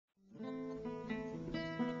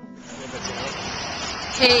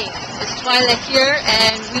Hey, it's Twyla here,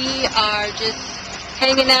 and we are just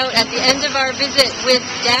hanging out at the end of our visit with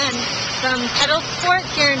Dan from Pedal Sport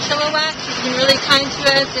here in Chilliwack. He's been really kind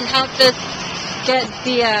to us and helped us get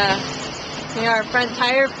our front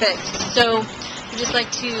tire fixed. So we'd just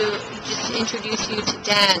like to introduce you to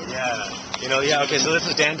Dan. Okay, so this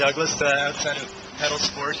is Dan Douglas outside of Pedal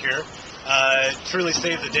Sport here. Truly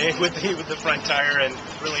saved the day with the front tire and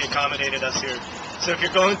really accommodated us here. So if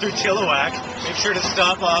you're going through Chilliwack, make sure to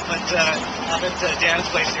stop off at Dan's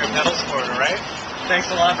place here, Pedal Sport, all right?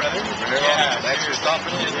 Thanks a lot, brother. Very well. Thanks for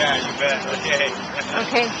stopping in. Yeah, you bet. Okay.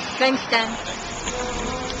 Okay, thanks, Dan.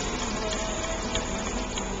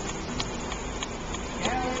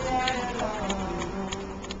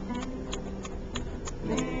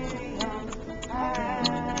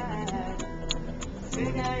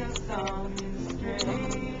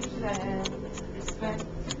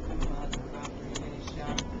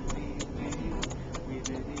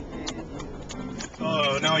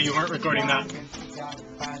 Oh, no, you weren't recording that.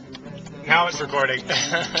 Now it's recording.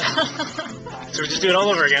 So we just do it all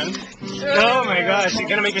over again? Sure. Oh my gosh, you're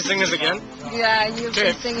gonna make me sing this again? Yeah, you've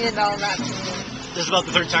been singing it all that time. This is about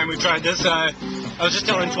the third time we've tried this. I was just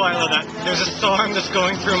telling Twyla that there's a song that's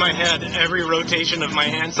going through my head every rotation of my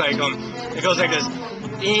hand cycle. It goes like this.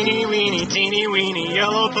 Eeny weeny, teeny weeny,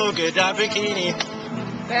 yellow polka dot bikini.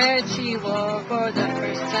 Bet she wore for the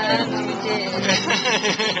first time you did.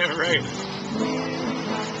 Right.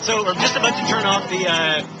 So we're just about to turn off the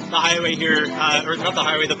highway here, or not the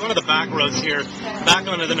highway, one of the back roads here, back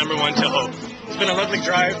onto the number 1 to Hope. It's been a lovely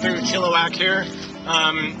drive through Chilliwack here.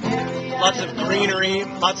 Lots of greenery,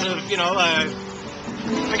 lots of,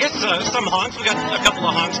 I guess some honks. We got a couple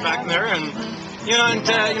of honks back there, and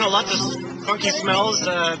lots of funky smells.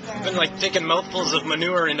 Been like taking mouthfuls of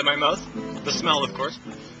manure into my mouth. The smell, of course.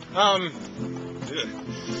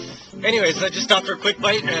 Anyways, I just stopped for a quick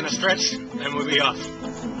bite and a stretch, and we'll be off.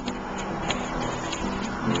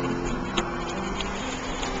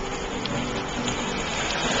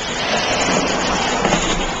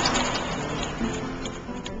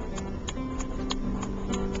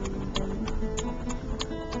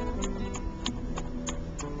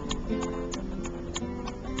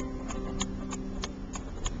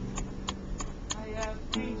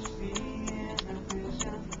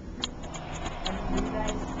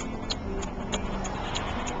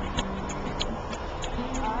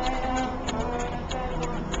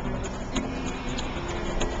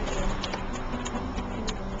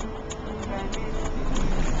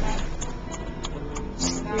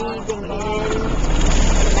 Breathing in the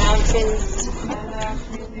mountains,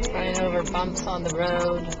 running over bumps on the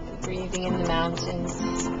road, breathing in the mountains.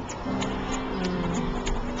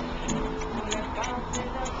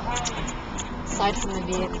 Aside from the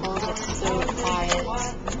vehicles, it's so quiet.